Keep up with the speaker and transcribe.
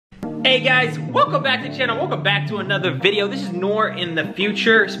Hey guys, welcome back to the channel, welcome back to another video. This is Nour in the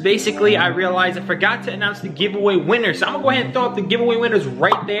future. So basically, I realized I forgot to announce the giveaway winners. So I'm gonna go ahead and throw up the giveaway winners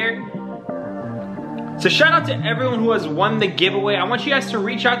right there. So shout out to everyone who has won the giveaway. I want you guys to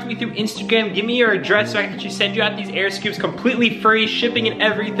reach out to me through Instagram. Give me your address so I can actually send you out these air scoops completely free, shipping and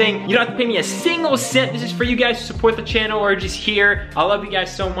everything. You don't have to pay me a single cent. This is for you guys to support the channel or just here. I love you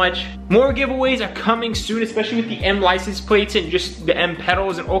guys so much. More giveaways are coming soon, especially with the M license plates and just the M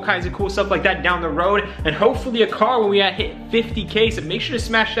pedals and all kinds of cool stuff like that down the road. And hopefully a car when we hit 50K, so make sure to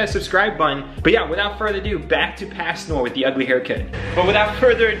smash that subscribe button. But yeah, without further ado, back to past Nour with the ugly haircut. But without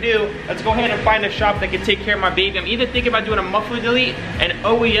further ado, let's go ahead and find a shop that can take care of my baby. I'm either thinking about doing a muffler delete, an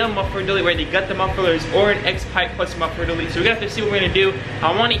OEM muffler delete where they gut the mufflers, or an X-Pipe plus muffler delete. So we're gonna have to see what we're gonna do.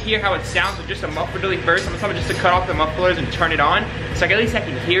 I wanna hear how it sounds with just a muffler delete first. I'm gonna tell them just to cut off the mufflers and turn it on, so at least I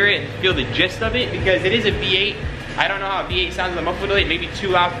can hear it and feel the gist of it, because it is a V8. I don't know how a V8 sounds with a muffler delete. Maybe too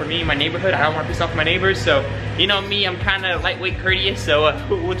loud for me in my neighborhood. I don't wanna piss off my neighbors, so you know me, I'm kinda lightweight courteous, so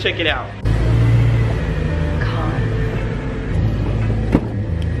we'll check it out.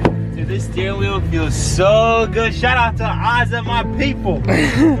 This steering wheel feels so good. Shout out to Oz and my people.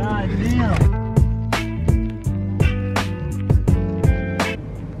 God damn.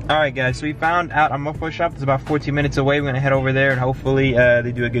 Alright guys, so we found out a muffler shop that's about 14 minutes away. We're gonna head over there and hopefully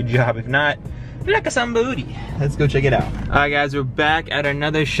they do a good job. If not, like some booty. Let's go check it out. Alright guys, we're back at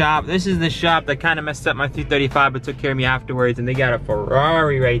another shop. This is the shop that kind of messed up my 335 but took care of me afterwards, and they got a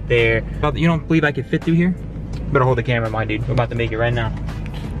Ferrari right there. You don't believe I could fit through here? Better hold the camera, my dude. We're about to make it right now.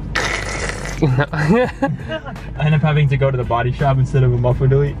 I end up having to go to the body shop instead of a muffler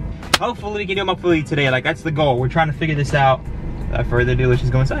delete. Hopefully we can do a muffler delete today. Like, that's the goal. We're trying to figure this out. Without further ado, let's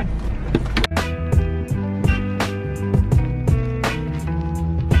just go inside.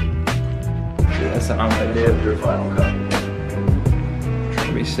 That sounds like they have your final cut.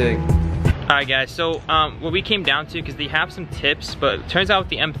 That'd be sick. Alright guys, so what we came down to, because they have some tips, but it turns out with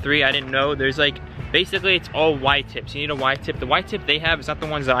the M3, I didn't know, there's like, basically it's all Y tips. You need a Y tip. The Y tip they have is not the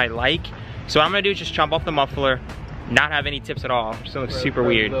ones that I like. So what I'm gonna do is just chop off the muffler, not have any tips at all. Just looks super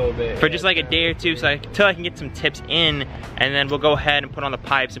weird. For just like a day or two, so until I can get some tips in, and then we'll go ahead and put on the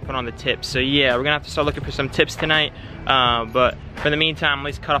pipes and put on the tips. So yeah, we're gonna have to start looking for some tips tonight. But for the meantime, at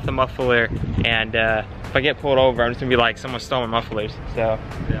least cut off the muffler, and if I get pulled over, I'm just gonna be like, someone stole my mufflers. So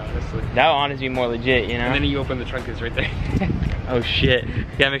yeah, honestly, that'll honestly be more legit, you know? And then you open the trunk, it's right there. Oh shit.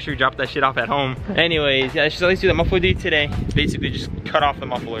 Yeah, make sure you drop that shit off at home. Anyways, yeah, let's just at least do the muffler delete today. It's basically just cut off the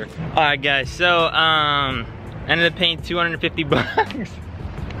muffler. Alright guys, so I ended up paying 250 bucks.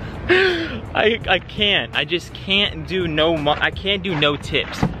 I just can't do no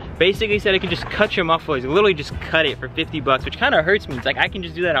tips. Basically said I could just cut your mufflers, literally just cut it for 50 bucks, which kind of hurts me. It's like I can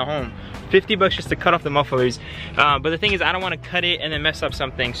just do that at home. 50 bucks just to cut off the mufflers. But the thing is, I don't want to cut it and then mess up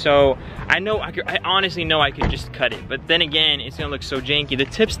something. So I honestly know I could just cut it. But then again, it's gonna look so janky. The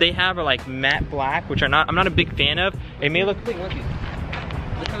tips they have are like matte black, which I'm not a big fan of. It may look.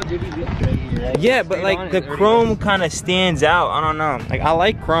 Yeah, but like the chrome kind of stands out. I don't know. Like I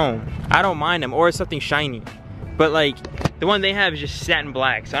like chrome. I don't mind them, or it's something shiny. But like the one they have is just satin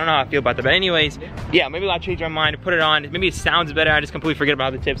black, so I don't know how I feel about that. But anyways, yeah, maybe I'll change my mind and put it on. Maybe it sounds better. I just completely forget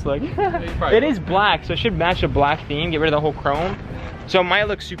about how the tips look. It is black, so it should match a black theme. Get rid of the whole chrome. So it might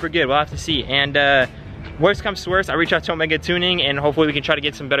look super good. We'll have to see. And worst comes to worst, I reach out to Omega Tuning, and hopefully we can try to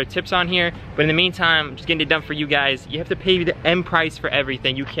get some better tips on here. But in the meantime, I'm just getting it done for you guys. You have to pay the M price for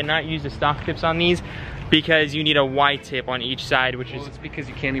everything. You cannot use the stock tips on these, because you need a Y tip on each side, which is... it's because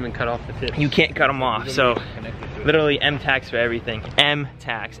you can't even cut off the tips. You can't cut them off, so literally M tax for everything. M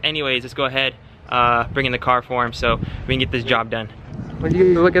tax. Anyways, let's go ahead, bring in the car for him so we can get this job done. Would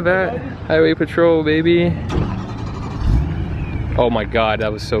you look at that? Highway patrol, baby. Oh my God,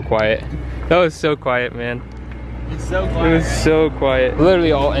 that was so quiet. That was so quiet, man. It's so quiet. It was so quiet.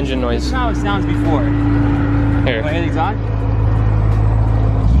 Literally all engine noise. This is how it sounds before. Here. Wait, it's on?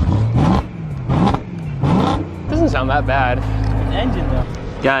 Doesn't sound that bad. Engine though.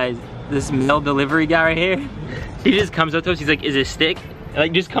 Guys, this mail delivery guy right here, he just comes up to us, he's like, is it stick? And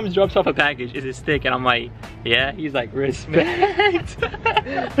like just comes, drops off a package, is it stick? And I'm like, yeah. He's like, respect.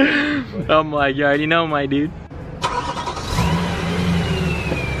 I'm like, you already know, my dude.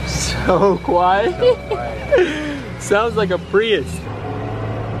 So quiet. So quiet. Sounds like a Prius.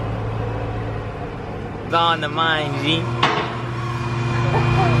 It's on the mind, G.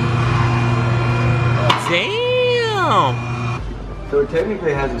 Damn. So it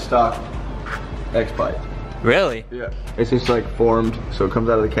technically has a stock X-Pipe. Really? Yeah. It's just like formed, so it comes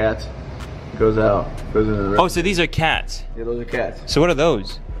out of the cats, goes out, goes into the rest. Oh, so these are cats. Yeah, those are cats. So what are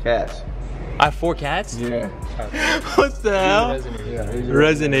those? Cats. I have 4 cats? Yeah. What the hell?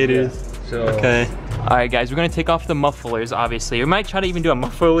 Resonators. So, okay. Alright guys, we're gonna take off the mufflers, obviously. We might try to even do a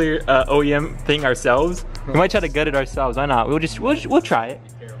muffler OEM thing ourselves. We might try to gut it ourselves. Why not? We'll try it.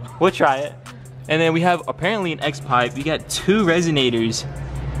 We'll try it. And then we have apparently an X pipe. We got 2 resonators.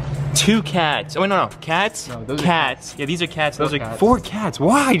 2 cats. Oh, no. Cats? No, those cats. Yeah, these are cats. Those are cats. 4 cats.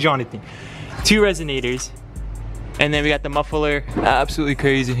 Why, Jonathan? 2 resonators. And then we got the muffler. Absolutely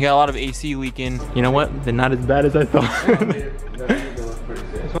crazy. You got a lot of AC leaking. You know what? They're not as bad as I thought.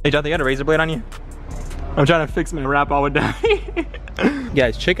 Hey, Jonathan, you got a razor blade on you? I'm trying to fix my wrap all the down.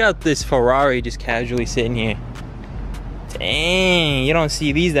 Guys, check out this Ferrari just casually sitting here. Dang, you don't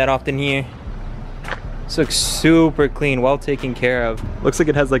see these that often here. This looks super clean, well taken care of. Looks like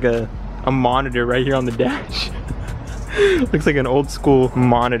it has like a monitor right here on the dash. Looks like an old school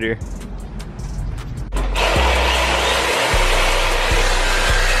monitor.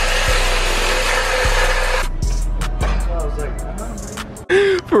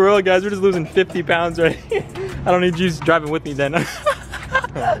 For real, guys, we're just losing 50 pounds right here. I don't need you driving with me then.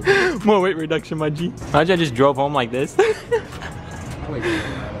 More weight reduction, my G. Imagine I just drove home like this.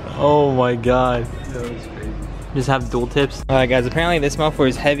 Oh my god. Just have dual tips. Alright guys, apparently this muffler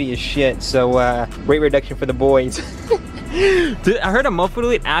is heavy as shit, so weight reduction for the boys. Dude, I heard a muffler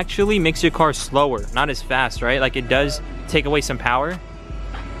delete actually makes your car slower, not as fast, right? Like it does take away some power.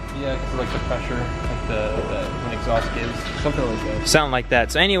 Yeah, because like the pressure, like the exhaust gives. Something like that. Something like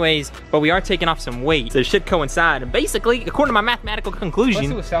that. So anyways, but we are taking off some weight. So it should coincide. And basically, according to my mathematical conclusion.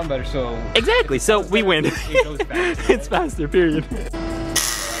 Plus it would sound better, so. Exactly, so we win. It goes faster. It's faster, period.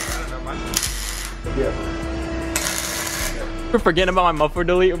 We're forgetting about my muffler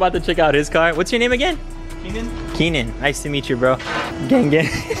delete. We're about to check out his car. What's your name again? Keenan? Keenan. Nice to meet you, bro. Gang, gang.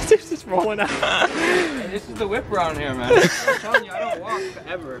 It's just rolling out. Hey, this is the whip around here, man. I'm telling you, I don't walk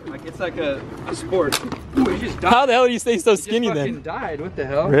ever. Like, it's like a sport. Ooh, he just died. How the hell do you stay so skinny then? then? He died. What the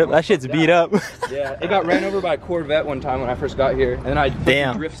hell? Rip, that shit's beat up. Yeah, it got ran over by a Corvette one time when I first got here. And then I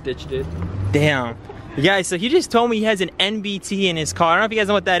drift stitched it. Damn. Guys, so he just told me he has an NBT in his car. I don't know if you guys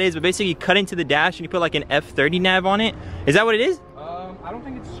know what that is, but basically you cut into the dash and you put like an F30 nav on it. Is that what it is? I don't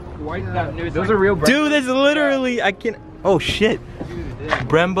think it's quite that new. Those are real Brembo. Dude, that's literally, I can't, oh shit.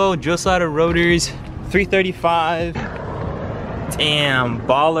 Brembo, drill slider rotors, 335. Damn,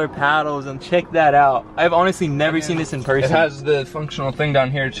 baller paddles, and check that out. I've honestly never seen this in person. It has the functional thing down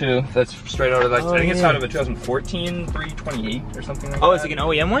here too. That's straight out of like, I think it's out of a 2014 328 or something like that. Oh, it's like an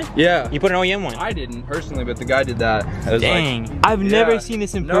OEM one? Yeah. You put an OEM one? I didn't personally, but the guy did that. Dang, like, I've never seen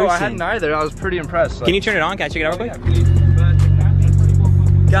this in person. No, I hadn't either. I was pretty impressed. Like, can you turn it on? Can I check it out real quick?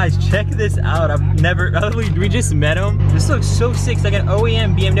 Yeah, guys, check this out. We just met him. This looks so sick. It's like an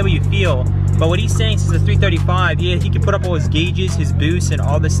OEM BMW feel. But what he's saying is it's a 335. Yeah, he can put up all his gauges, his boosts, and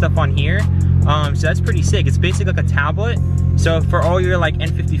all this stuff on here. So that's pretty sick. It's basically like a tablet. So for all your like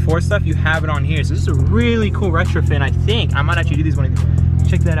N54 stuff, you have it on here. So this is a really cool retrofit. And I think I might actually do these one of these.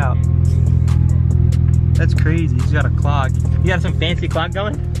 Check that out. That's crazy. He's got a clock. You got some fancy clock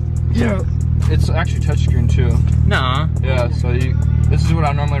going? Yeah. It's actually touchscreen too. Nah. Yeah, so this is what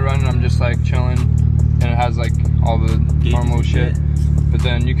I normally run, and I'm just like chilling, and it has like all the normal shit. But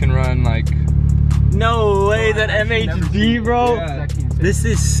then you can run like. No way, that MHD, bro. Yeah. This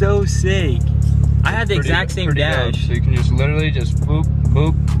is so sick. I had the exact same dash. Dope. So you can just literally just boop,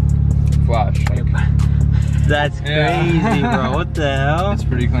 boop, flash. Like, that's crazy, bro. What the hell? It's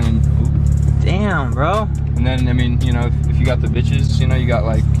pretty clean. Boop. Damn, bro. And then, I mean, you know, if you got the bitches, you know, you got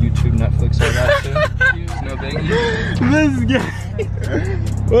like YouTube, Netflix, all that shit. It's no biggie. This guy.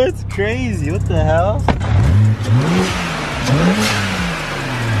 What's crazy? What the hell?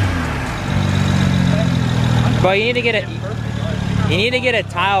 Bro, you need to get a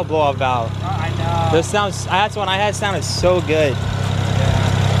tile blow off valve. I know. Those sounds. That's one I had. Sounded so good. This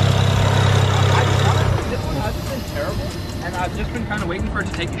one hasn't been terrible, and I've just been kind of waiting for it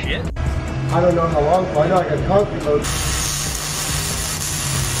to take a shit. I don't know how long, but I know I got concrete load.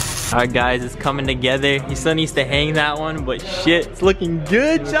 Alright guys, it's coming together. He still needs to hang that one, but shit, it's looking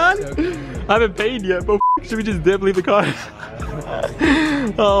good, John. I haven't paid yet, but should we just dip leave the car?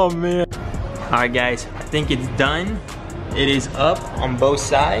 Oh man. Alright guys, I think it's done. It is up on both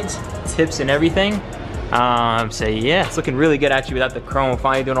sides, tips and everything. So yeah, it's looking really good actually without the chrome.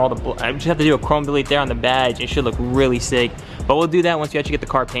 Finally doing all the, I just have to do a chrome delete there on the badge. It should look really sick. But we'll do that once we actually get the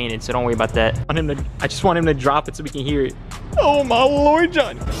car painted, so don't worry about that. I just want him to drop it so we can hear it. Oh my Lord,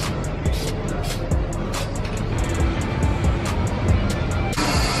 John.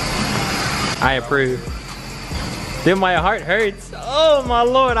 I approve. Dude, my heart hurts. Oh my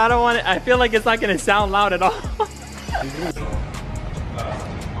Lord, I don't want it. I feel like it's not gonna sound loud at all.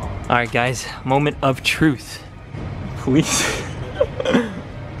 All right, guys, moment of truth. Please.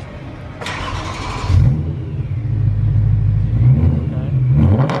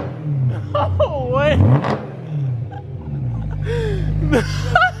 Oh, what?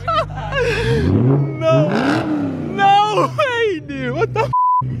 No way, dude. What the?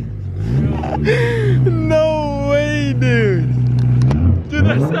 No way, dude. Dude,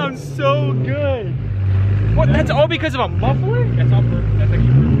 that sounds so good. What? That's all because of a muffler? That's all perfect. That's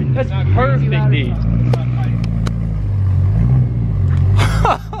actually perfect. That's perfect, dude.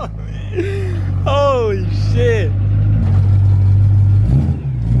 Holy shit.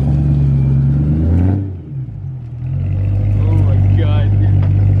 Oh my god,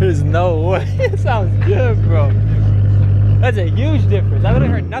 dude. There's no way. It sounds good, bro. That's a huge difference. I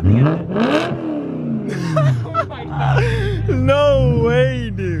literally heard nothing of that. Oh my god. No way,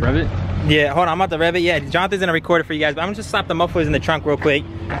 dude. Rev it? Yeah, hold on, I'm about to rev it. Yeah, Jonathan's gonna record it for you guys, but I'm gonna just slap the mufflers in the trunk real quick.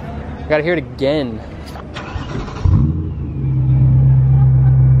 Gotta hear it again.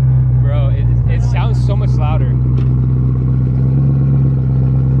 Bro, it sounds so much louder.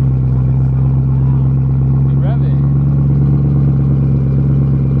 Rev it.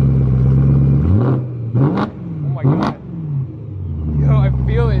 Oh my god. Yo, I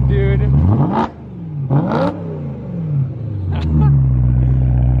feel it, dude.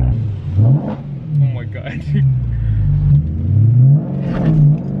 Oh my god, dude.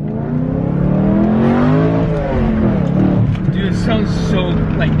 Dude, it sounds so,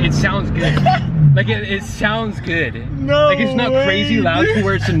 like, it sounds good. Like, it sounds good. No Like, it's not way, crazy loud to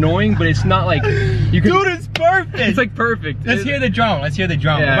where it's annoying, but it's not like, you can... Dude, it's perfect! It's like perfect. Let's hear the drone, let's hear the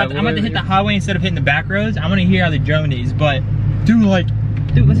drone. Yeah, I'm about to hit the highway instead of hitting the back roads. I want to hear how the drone is, but... Dude, like...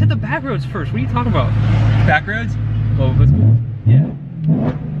 Dude, let's hit the back roads first. What are you talking about? Back roads? Oh, let's go. Yeah.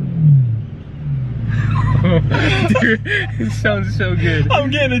 Dude, it sounds so good. I'm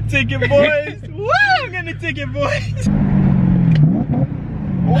getting a ticket, boys. What? I'm getting a ticket, boys.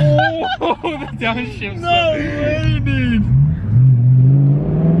 Oh, the downshift. No way, dude.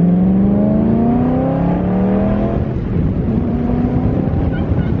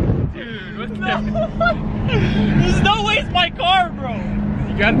 Dude, what the? There's no way it's my car, bro.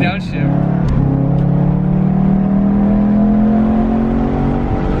 You got a downshift.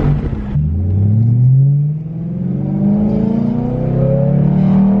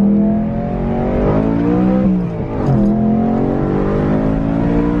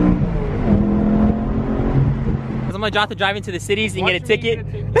 I'm gonna Jonathan drive into the cities and get a ticket.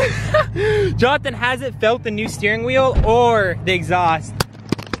 Jonathan hasn't felt the new steering wheel or the exhaust.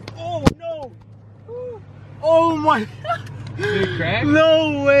 Oh no! Oh my! Did it crack?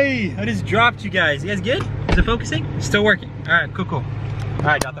 No way! I just dropped you guys. You guys good? Is it focusing? It's still working. All right, cool, cool. All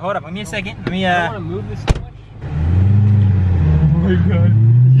right, Jonathan, hold up. Give me a second. Let me. I don't want to move this so much. Oh my god!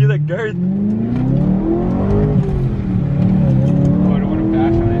 You hear that girth? Oh, I don't want to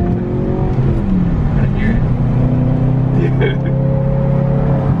bash on it. I gotta hear it.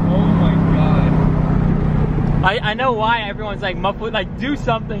 Oh my god. I know why everyone's like muffled, like do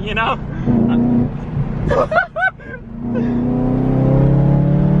something, you know?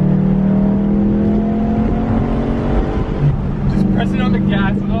 Just pressing on the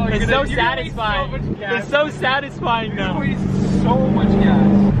gas. Oh, it's so satisfying. So it's so satisfying now. You waste so much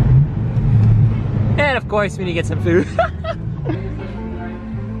gas. And of course we need to get some food.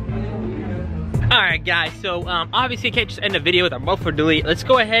 Alright guys, so obviously I can't just end the video with our muffler delete. Let's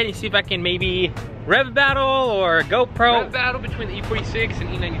go ahead and see if I can maybe rev battle or GoPro. Rev battle between the E46 and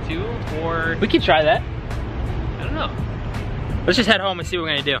E92, or... We could try that. I don't know. Let's just head home and see what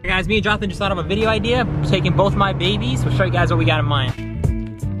we're gonna do. Hey guys, me and Jonathan just thought of a video idea. We're taking both my babies. We'll show you guys what we got in mind.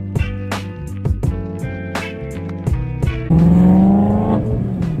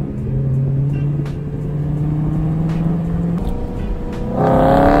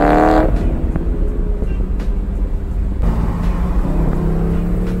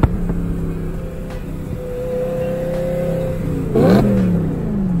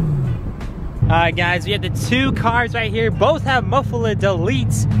 Alright guys, we have the two cars right here. Both have muffler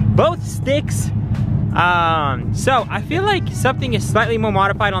deletes, both sticks. So I feel like something is slightly more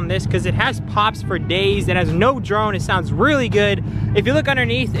modified on this because it has pops for days. It has no drone. It sounds really good. If you look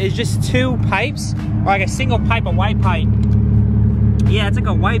underneath, it's just two pipes, or like a single pipe, a white pipe. Yeah, it's like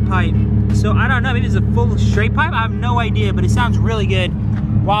a white pipe. So I don't know, maybe it's a full straight pipe. I have no idea, but it sounds really good.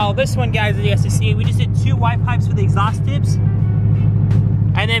 While this one, guys, as you guys can see, we just did two white pipes with the exhaust tips.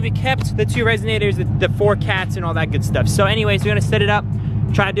 And then we kept the two resonators, the four cats and all that good stuff. So anyways, we're gonna set it up,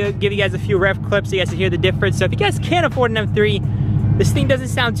 try to give you guys a few rev clips so you guys can hear the difference. So if you guys can't afford an M3, this thing doesn't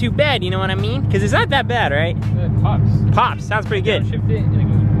sound too bad, you know what I mean? Because it's not that bad, right? It pops. Pops, sounds pretty good. Shift it and it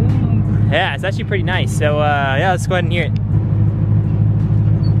goes boom. Yeah, it's actually pretty nice. So yeah, let's go ahead and hear it.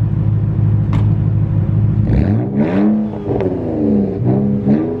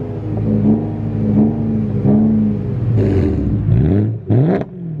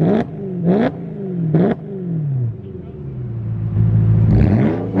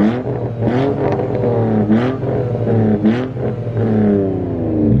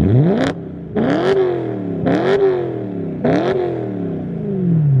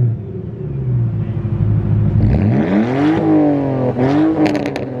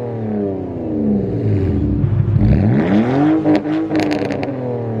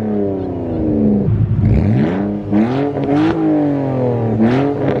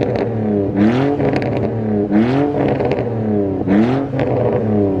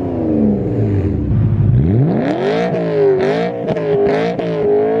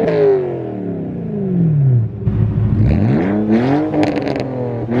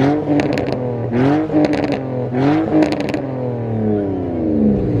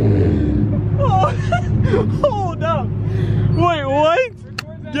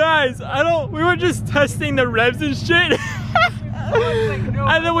 Guys, we were just testing the revs and shit.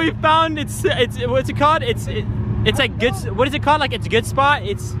 And then we found it's what's it called? It's like good, what is it called? Like it's good spot?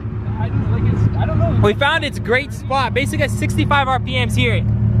 I don't know. We found its great spot. Basically at 65 RPMs here.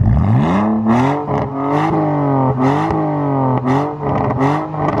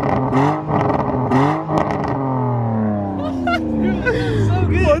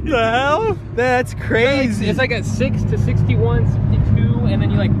 What the hell? That's crazy. It's like at 6 to 61, 62, and then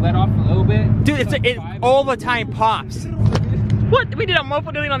you like let off a little bit. Dude, it all the time pops. What? We did a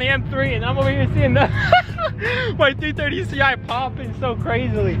muffle delete on the M3 and I'm over here seeing the my 330 Ci popping so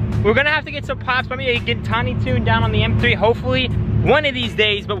crazily. We're gonna have to get some pops, maybe get Tiny tuned down on the M3, hopefully one of these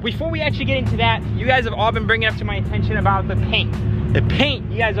days. But before we actually get into that, you guys have all been bringing up to my attention about the paint. The paint,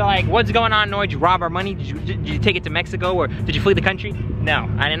 you guys are like, what's going on, Nour? Did you rob our money? Did you take it to Mexico, or did you flee the country?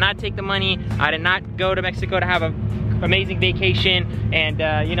 No, I did not take the money. I did not go to Mexico to have an amazing vacation and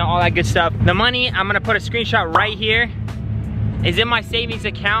you know, all that good stuff. The money, I'm gonna put a screenshot right here, is in my savings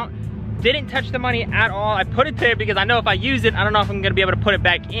account. Didn't touch the money at all. I put it there because I know if I use it, I don't know if I'm gonna be able to put it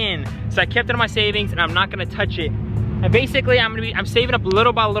back in. So I kept it in my savings and I'm not gonna touch it. And basically I'm saving up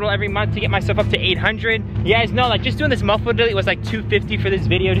little by little every month to get myself up to 800. You guys know, like just doing this muffler delete was like 250 for this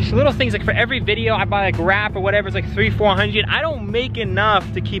video. Just little things, like for every video I buy like wrap or whatever, it's like 300-400. I don't make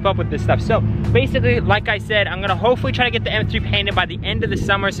enough to keep up with this stuff. So basically, like I said, I'm gonna hopefully try to get the M3 painted by the end of the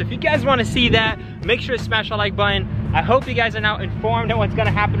summer. So if you guys wanna see that, make sure to smash the like button. I hope you guys are now informed on what's gonna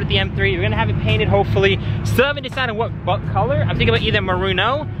happen with the M3. We're gonna have it painted hopefully. Still haven't decided what color. I'm thinking about either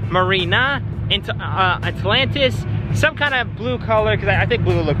Marina, into Atlantis, some kind of blue color, because I think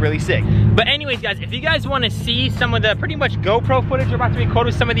blue will look really sick. But anyways, guys, if you guys want to see some of the pretty much GoPro footage we're about to record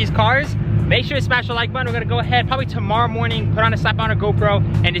with some of these cars, make sure to smash the like button. We're gonna go ahead probably tomorrow morning, put on a slap on a GoPro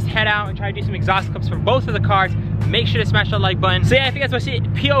and just head out and try to do some exhaust clips for both of the cars. Make sure to smash the like button. So yeah, if you guys want to see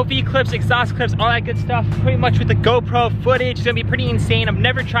POV clips, exhaust clips, all that good stuff, pretty much with the GoPro footage, it's gonna be pretty insane. I've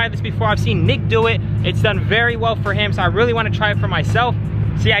never tried this before. I've seen Nick do it. It's done very well for him, so I really want to try it for myself.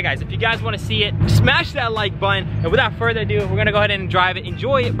 So yeah, guys, if you guys want to see it, smash that like button. And without further ado, we're gonna go ahead and drive it,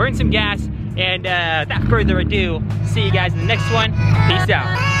 enjoy it, burn some gas, and without further ado, see you guys in the next one. Peace out.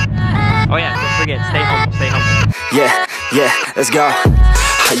 Oh yeah, don't forget, stay humble, stay humble. Yeah, let's go.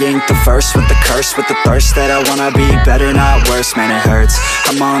 I ain't the first with the curse, with the thirst that I wanna be better, not worse, man it hurts.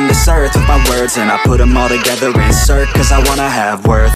 I'm on this earth with my words and I put them all together, insert, cause I wanna have worth.